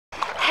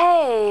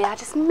Hey, I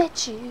just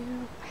met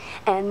you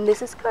and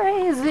this is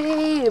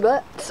crazy,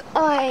 but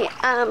I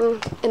am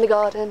in the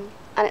garden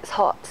and it's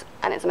hot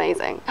and it's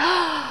amazing.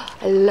 I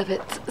love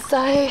it. So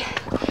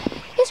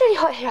it's really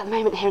hot here at the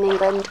moment here in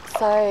England,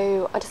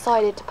 so I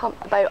decided to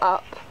pump the boat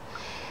up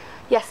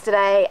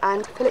yesterday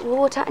and fill it with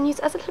water and use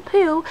it as a little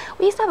pool.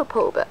 We used to have a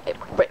pool but it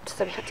ripped,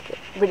 so we had to get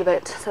rid of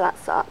it, so that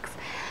sucks.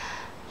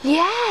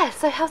 Yeah,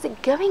 so how's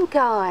it going,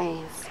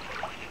 guys?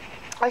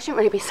 I shouldn't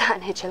really be sat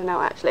in here chilling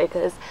out actually,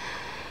 because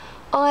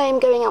I'm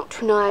going out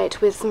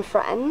tonight with some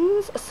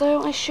friends,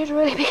 so I should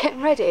really be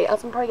getting ready,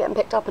 as I'm probably getting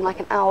picked up in like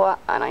an hour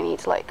and I need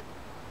to like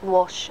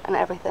wash and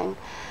everything.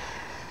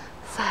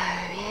 So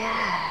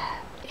yeah.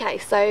 Okay,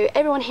 so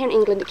everyone here in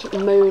England keep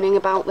moaning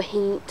about the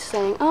heat,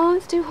 saying, oh,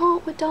 it's too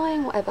hot, we're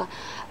dying, whatever.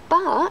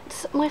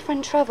 But my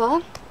friend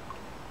Trevor,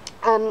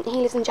 he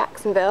lives in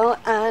Jacksonville,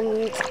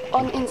 and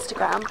on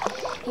Instagram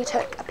he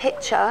took a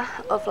picture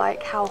of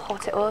like how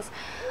hot it was,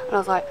 and I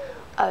was like,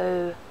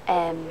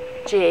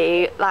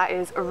 OMG, that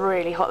is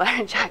really hot there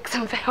in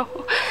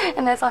Jacksonville.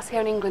 And there's us here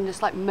in England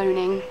just like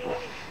moaning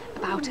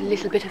about a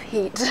little bit of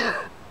heat.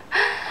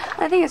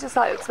 I think it's just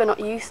like because we're not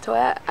used to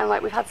it, and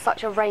like we've had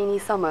such a rainy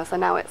summer, so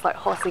now it's like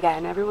hot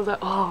again. Everyone's like,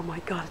 oh my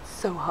god, it's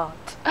so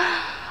hot.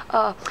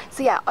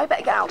 So yeah, I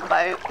better get out the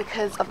boat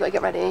because I've got to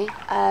get ready.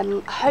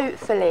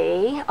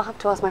 Hopefully, I'll have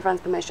to ask my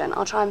friend's permission.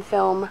 I'll try and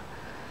film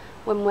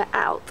when we're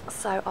out,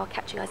 so I'll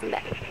catch you guys in a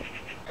bit.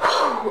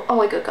 Oh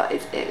my god,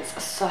 guys, it's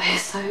so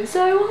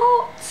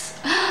hot.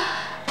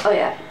 Oh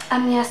yeah,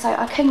 yeah, so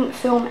I couldn't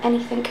film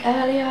anything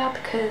earlier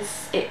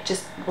because it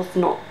just was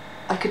not,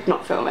 I could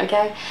not film,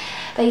 okay?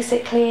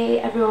 Basically,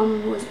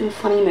 everyone was in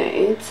funny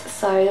moods,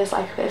 so there's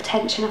like a bit of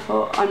tension. I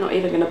thought, I'm not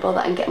even going to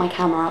bother and get my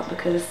camera out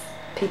because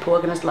people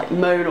are going to like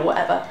moan or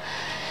whatever.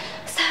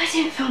 So I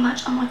didn't film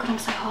much. Oh my god, I'm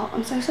so hot.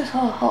 I'm so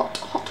hot.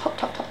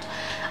 Hot.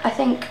 I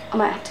think I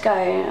might have to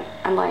go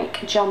and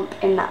like jump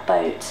in that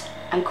boat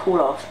and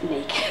cool off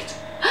naked.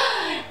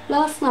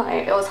 Last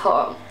night it was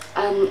hot.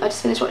 I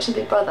just finished watching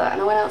Big Brother and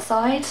I went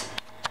outside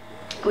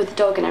with the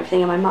dog and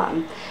everything and my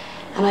mum,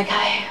 and I go,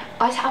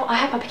 I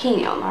had my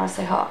bikini on, I was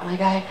so hot, and I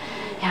go,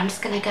 yeah, I'm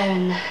just gonna go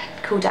and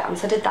cool down.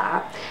 So I did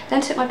that, then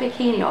took my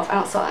bikini off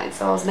outside,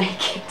 so I was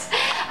naked.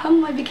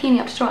 Hung my bikini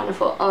up to dry and I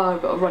thought, oh,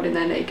 I've got to run in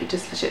there naked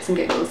just for shits and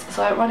giggles.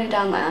 So I went running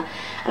down there,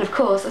 and of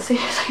course as soon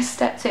as I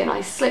stepped in I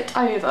slipped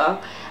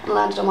over and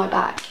landed on my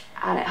back,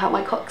 and it hurt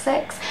my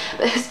coccyx,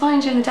 but it was fine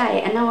during the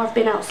day, and now I've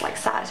been out like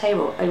sat at a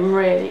table and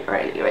really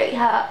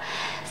hurt.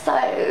 So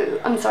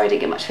I'm sorry I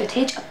didn't get much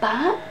footage,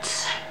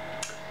 but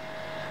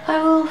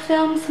I will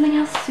film something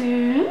else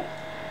soon.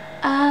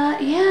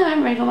 Yeah, I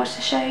haven't really got much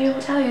to show you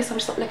or tell you, so I'm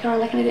just like looking around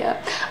like an idiot.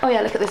 Oh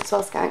yeah, look at this as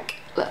well, skank.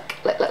 Look.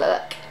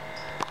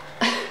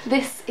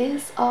 This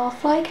is our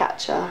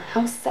flycatcher.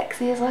 How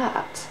sexy is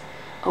that?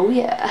 Oh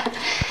yeah.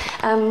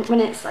 When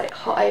it's like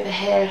hot over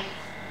here,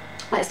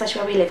 like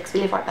especially where we live, because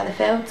we live right by the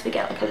fields, we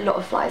get like a lot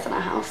of flies in our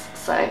house,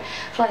 so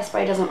fly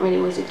spray doesn't really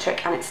always do the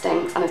trick, and it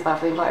stinks and it's bad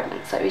for the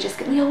environment, so we just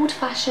get the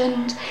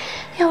old-fashioned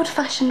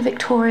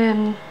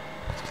Victorian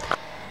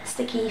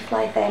sticky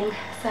fly thing.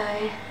 So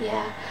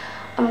yeah,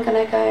 I'm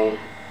gonna go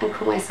and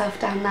cool myself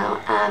down now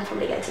and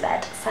probably go to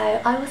bed,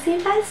 so I will see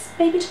you guys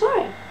maybe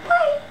tomorrow. Bye.